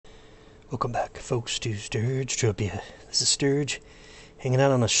Welcome back, folks, to Entropia. This is Sturge, hanging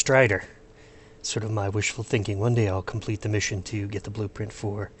out on a Strider. Sort of my wishful thinking. One day I'll complete the mission to get the blueprint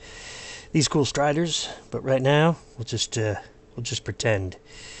for these cool Striders, but right now we'll just pretend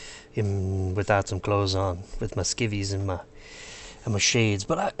without some clothes on, with my skivvies and my shades.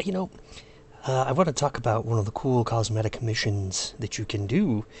 But I want to talk about one of the cool cosmetic missions that you can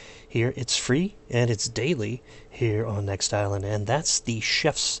do here. It's free and it's daily here on Next Island, and that's the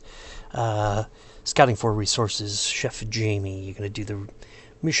chef's scouting for resources. Chef Jamie, you're going to do the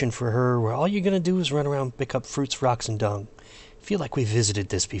mission for her where all you're going to do is run around, pick up fruits, rocks, and dung. I feel like we visited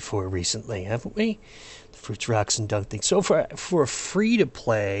this before recently, haven't we? The fruits, rocks, and dung thing. So for a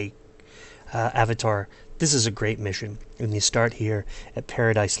free-to-play avatar, this is a great mission. And you start here at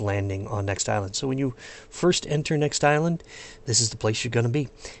Paradise Landing on Next Island. So when you first enter Next Island, this is the place you're going to be.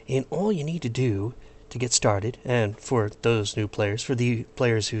 And all you need to do to get started, and for those new players, for the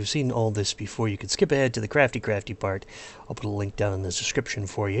players who've seen all this before, you can skip ahead to the Crafty part. I'll put a link down in the description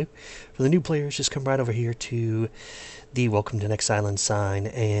for you. For the new players, just come right over here to the Welcome to Next Island sign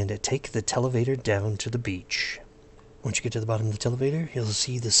and take the televator down to the beach. Once you get to the bottom of the televator, you'll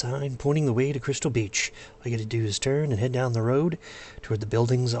see the sign pointing the way to Crystal Beach. All you got to do is turn and head down the road toward the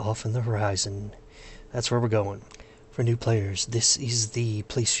buildings off in the horizon. That's where we're going. For new players, this is the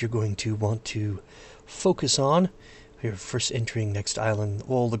place you're going to want to focus on. You're first entering Next Island.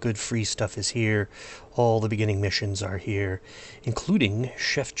 All the good free stuff is here. All the beginning missions are here, including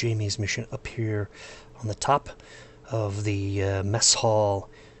Chef Jamie's mission up here on the top of the mess hall.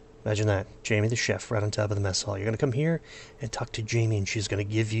 Imagine that, Jamie the chef right on top of the mess hall. You're going to come here and talk to Jamie, and she's going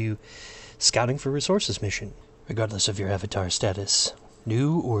to give you Scouting for Resources mission. Regardless of your avatar status,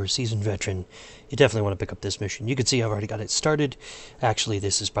 new or seasoned veteran, you definitely want to pick up this mission. You can see I've already got it started. Actually,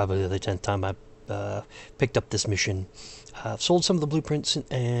 this is probably the 10th time I've picked up this mission. I've sold some of the blueprints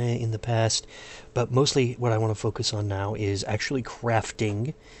in the past, but mostly what I want to focus on now is actually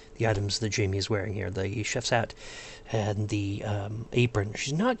crafting the items that Jamie is wearing here. The chef's hat and the apron.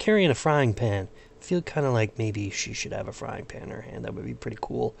 She's not carrying a frying pan. I feel kind of like maybe she should have a frying pan in her hand. That would be pretty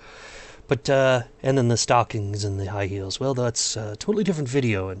cool. But, and then the stockings and the high heels. Well, that's a totally different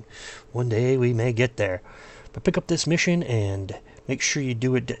video, and one day we may get there. But pick up this mission and make sure you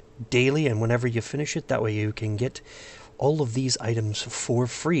do it daily, and whenever you finish it, that way you can get all of these items for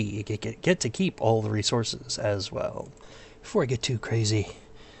free. You get to keep all the resources as well. Before I get too crazy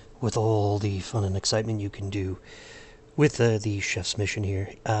with all the fun and excitement you can do with the chef's mission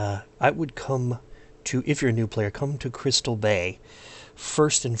here, I would come to, if you're a new player, come to Crystal Bay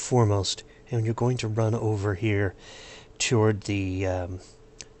first and foremost, and you're going to run over here toward the,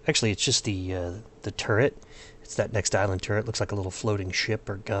 actually it's just the turret. It's that Next Island turret. Looks like a little floating ship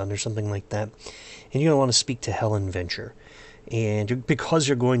or gun or something like that. And you're going to want to speak to Helen Venture. And because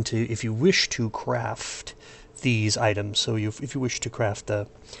you're going to, if you wish to craft these items, so if you wish to craft the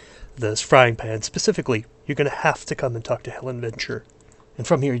frying pan specifically, you're going to have to come and talk to Helen Venture. And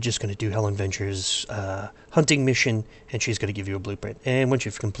from here, you're just going to do Helen Venture's hunting mission, and she's going to give you a blueprint. And once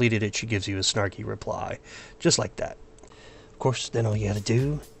you've completed it, she gives you a snarky reply, just like that. Of course, then all you got to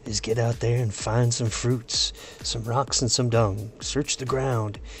do is get out there and find some fruits, some rocks, and some dung. Search the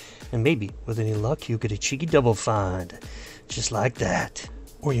ground, and maybe, with any luck, you'll get a cheeky double find, just like that.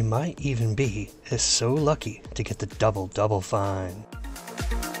 Or you might even be so lucky to get the double find.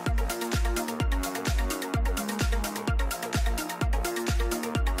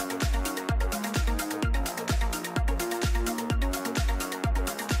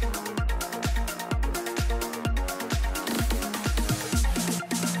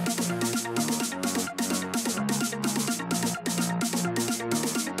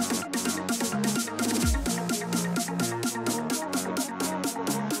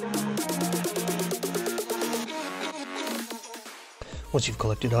 Once you've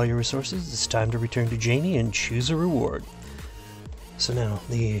collected all your resources, it's time to return to Jamie and choose a reward. So now,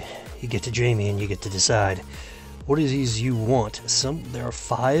 you get to Jamie and you get to decide what it is you want. There are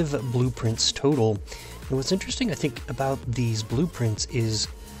 5 blueprints total. And what's interesting, I think, about these blueprints is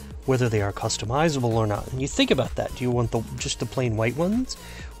whether they are customizable or not. And you think about that. Do you want just the plain white ones,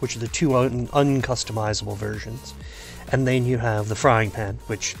 which are the 2 uncustomizable versions? And then you have the frying pan,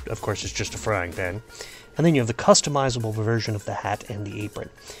 which, of course, is just a frying pan. And then you have the customizable version of the hat and the apron.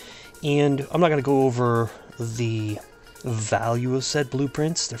 And I'm not going to go over the value of said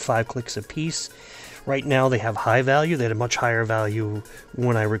blueprints. They're 5 clicks a piece. Right now they have high value. They had a much higher value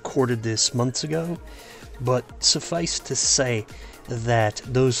when I recorded this months ago. but suffice to say that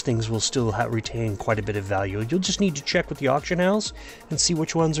those things will still retain quite a bit of value. You'll just need to check with the auction house and see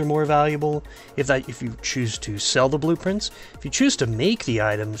which ones are more valuable if you choose to sell the blueprints. If you choose to make the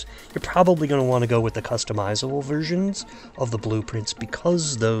items, you're probably going to want to go with the customizable versions of the blueprints,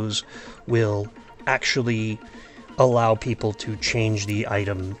 because those will actually allow people to change the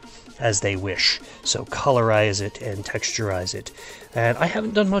item as they wish. So colorize it and texturize it. And I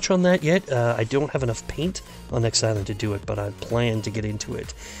haven't done much on that yet. I don't have enough paint on Next Island to do it, but I plan to get into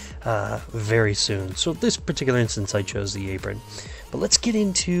it very soon. So this particular instance I chose the apron. But let's get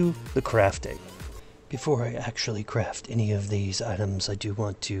into the crafting. Before I actually craft any of these items, I do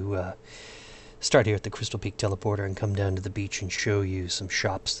want to start here at the Crystal Peak Teleporter and come down to the beach and show you some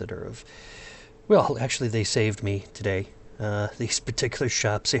shops that are of... Well, actually they saved me today. These particular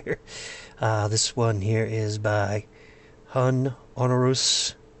shops here. This one here is by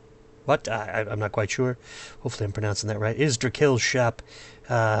Honorus. What? I'm not quite sure. Hopefully I'm pronouncing that right. It is Drakil's shop.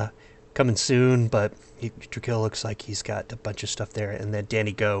 Coming soon, but Drakil looks like he's got a bunch of stuff there. And then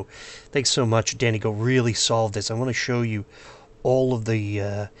Danny Go. Thanks so much. Danny Go really solved this. I want to show you all of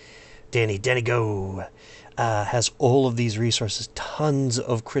the... Danny Go has all of these resources. Tons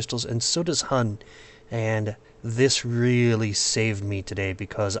of crystals. And so does Hun. And this really saved me today,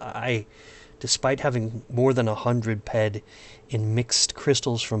 because I, despite having more than 100 ped in mixed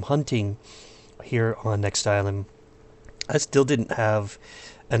crystals from hunting here on Next Island, I still didn't have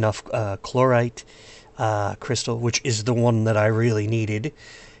enough chlorite crystal, which is the one that I really needed.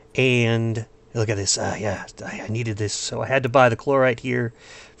 And look at this. Yeah, I needed this, so I had to buy the chlorite here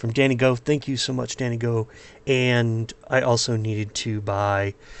from Danny Go. Thank you so much, Danny Go. And I also needed to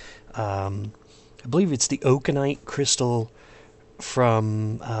buy... I believe it's the Oakenite crystal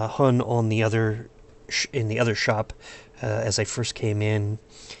from Hun on the other in the other shop as I first came in,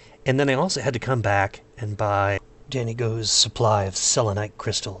 and then I also had to come back and buy Danny Go's supply of selenite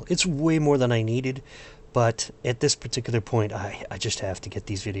crystal. It's way more than I needed, but at this particular point, I just have to get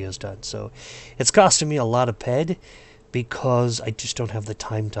these videos done. So it's costing me a lot of ped, because I just don't have the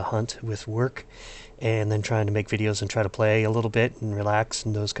time to hunt with work, and then trying to make videos and try to play a little bit and relax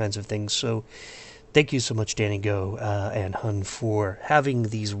and those kinds of things. So thank you so much, Danny Go and Hun, for having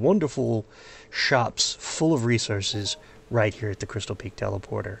these wonderful shops full of resources right here at the Crystal Peak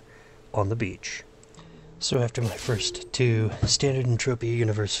Teleporter on the beach. So after my first 2 standard Entropia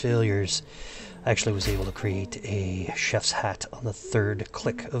Universe failures, I actually was able to create a chef's hat on the 3rd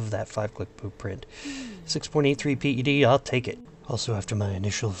click of that 5-click blueprint. 6.83 PED, I'll take it. Also, after my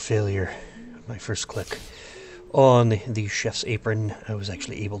initial failure, my first click on the chef's apron, I was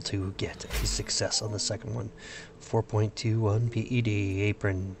actually able to get a success on the second one. 4.21 PED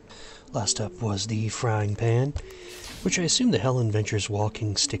apron. Last up was the frying pan, which I assume the Helen Ventures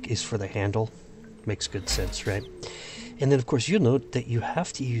walking stick is for the handle. Makes good sense, right? And then, of course, you'll note that you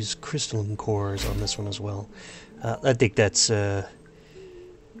have to use crystalline cores on this one as well. I think that's...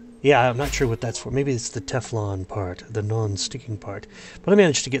 yeah, I'm not sure what that's for. Maybe it's the Teflon part, the non-sticking part. But I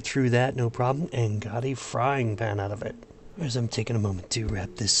managed to get through that, no problem, and got a frying pan out of it. As I'm taking a moment to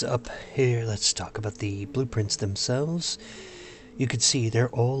wrap this up here, let's talk about the blueprints themselves. You can see they're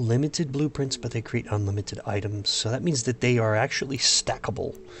all limited blueprints, but they create unlimited items. So that means that they are actually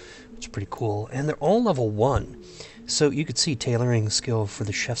stackable, which is pretty cool. And they're all level 1. So you could see tailoring skill for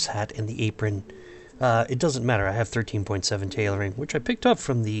the chef's hat and the apron. It doesn't matter. I have 13.7 tailoring, which I picked up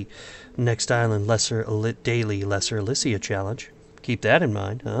from the Next Island Daily Lesser Alicia Challenge. Keep that in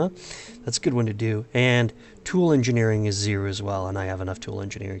mind, huh? That's a good one to do. And tool engineering is 0 as well, and I have enough tool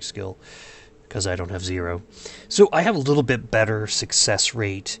engineering skill because I don't have 0. So I have a little bit better success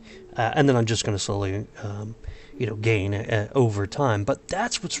rate, and then I'm just going to slowly, gain over time. But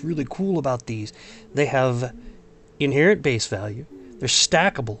that's what's really cool about these. They have inherent base value. They're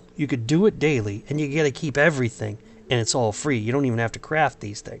stackable. You could do it daily, and you get to keep everything, and it's all free. You don't even have to craft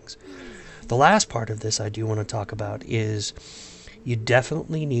these things. The last part of this I do want to talk about is you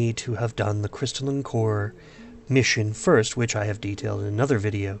definitely need to have done the Crystalline Core mission first, which I have detailed in another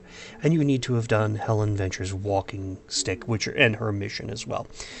video, and you need to have done Helen Venture's walking stick, and her mission as well.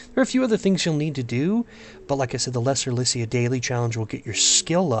 There are a few other things you'll need to do, but like I said, the Lesser Alicia Daily Challenge will get your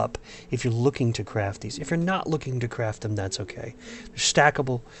skill up if you're looking to craft these. If you're not looking to craft them, that's okay. They're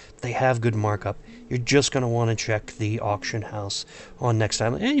stackable, they have good markup. You're just going to want to check the auction house on Next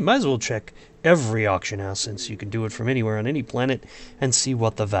Island, and you might as well check every auction house, since you can do it from anywhere on any planet, and see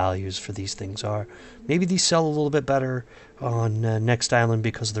what the values for these things are. Maybe these sell a little bit better on Next Island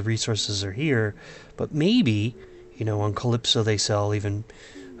because the resources are here, but maybe, on Calypso they sell even,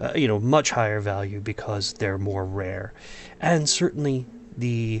 much higher value because they're more rare. And certainly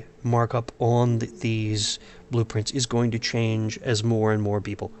the markup on these blueprints is going to change as more and more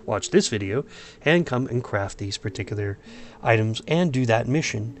people watch this video and come and craft these particular items and do that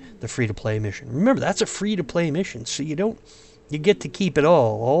mission, the free-to-play mission. Remember, that's a free-to-play mission, so you get to keep it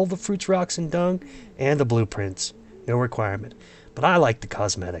all the fruits, rocks, and dung, and the blueprints. No requirement. But I like the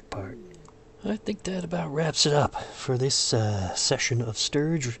cosmetic part. I think that about wraps it up for this session of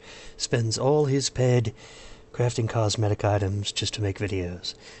Sturge. Spends all his ped crafting cosmetic items just to make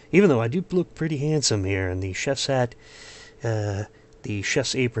videos. Even though I do look pretty handsome here in the chef's hat, the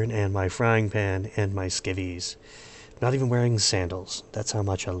chef's apron, and my frying pan, and my skivvies. Not even wearing sandals. That's how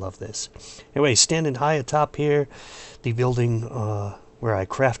much I love this. Anyway, standing high atop here, the building where I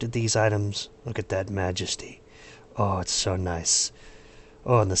crafted these items. Look at that majesty. Oh, it's so nice.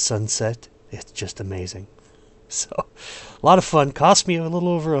 Oh, and the sunset. It's just amazing. So, a lot of fun. Cost me a little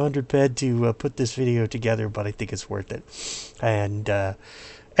over 100 ped to put this video together, but I think it's worth it. And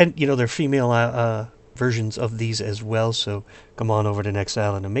you know, there are female versions of these as well, so come on over to Next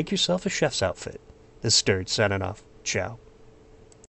Island and make yourself a chef's outfit. This is Sturge signing off. Ciao.